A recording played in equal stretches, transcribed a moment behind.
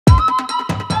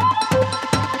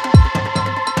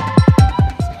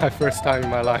my first time in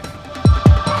my life.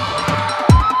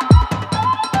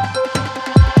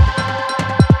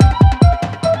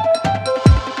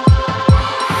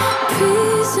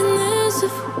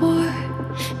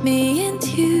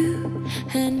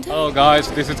 Hello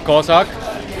guys, this is CORSAK.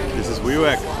 This is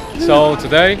Wiwek. So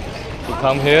today we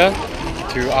come here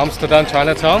to Amsterdam,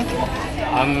 Chinatown.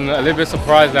 I'm a little bit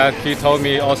surprised that he told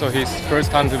me also his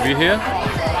first time to be here.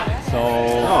 So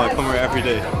I come here every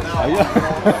day. Oh, yeah.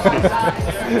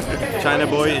 China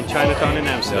boy in Chinatown in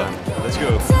Amsterdam. Yeah. Let's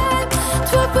go.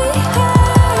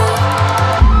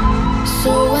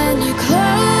 So when you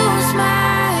close my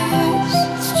eyes,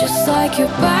 it's just like you're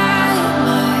by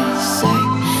my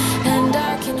side, and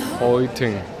I can hold.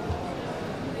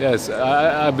 Yes,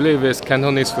 I believe it's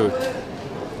Cantonese food.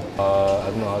 I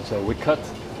don't know how to say. We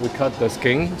cut the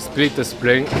skin, split the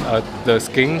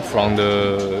skin from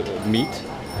the meat,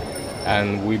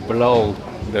 and we blow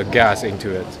the gas into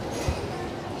it,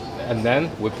 and then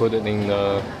we put it in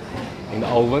the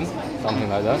oven, something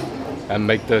like that, and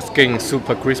make the skin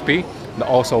super crispy. And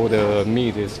also the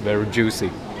meat is very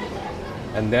juicy,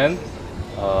 and then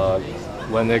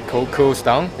when it cools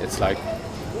down, it's like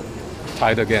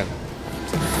tight again.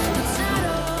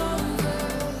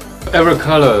 Every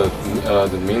color,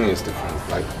 the meaning is different.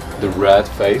 Like the red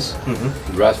face,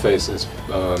 the red face is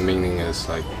meaning is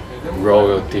like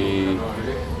royalty,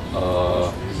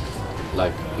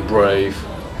 like brave,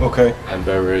 okay, and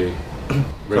very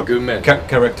good man.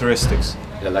 Characteristics.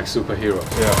 Yeah, like superhero.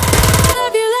 Yeah.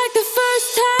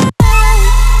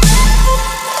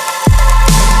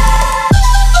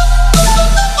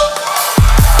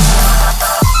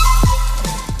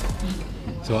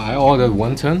 So I ordered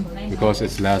wonton because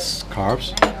it's less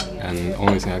carbs and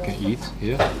only thing I can eat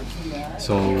here.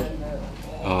 So,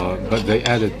 but they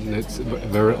added, it's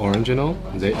very original,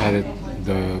 they added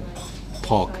the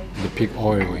pork, the pig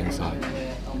oil inside.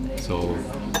 So,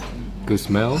 good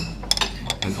smell.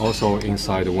 And also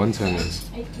inside the wonton is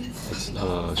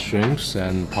shrimps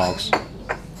and porks.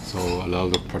 So a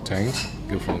lot of proteins,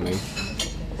 good for me.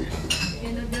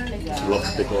 Love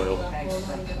pig oil.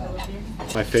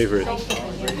 My favorite.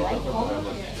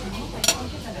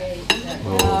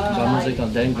 Waar moest ik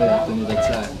aan denken toen je dat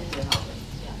zei?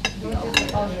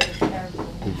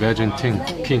 Virgin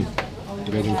King.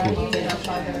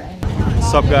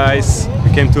 What's up guys? We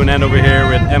came to an end over here.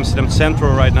 We're at Amsterdam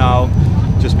Central right now.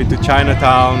 Just been to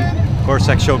Chinatown.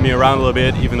 CORSAK showed me around a little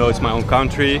bit, even though it's my own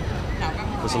country.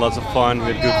 It was lots of fun.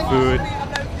 We had good food,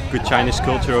 good Chinese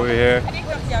culture over here.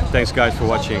 Thanks guys for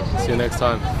watching. See you next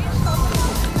time.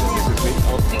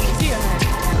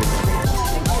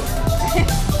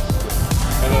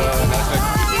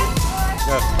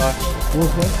 Yeah, bye.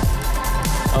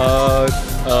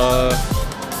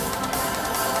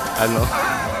 I don't know.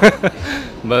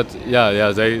 But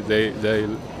yeah, they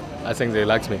I think they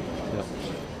liked me.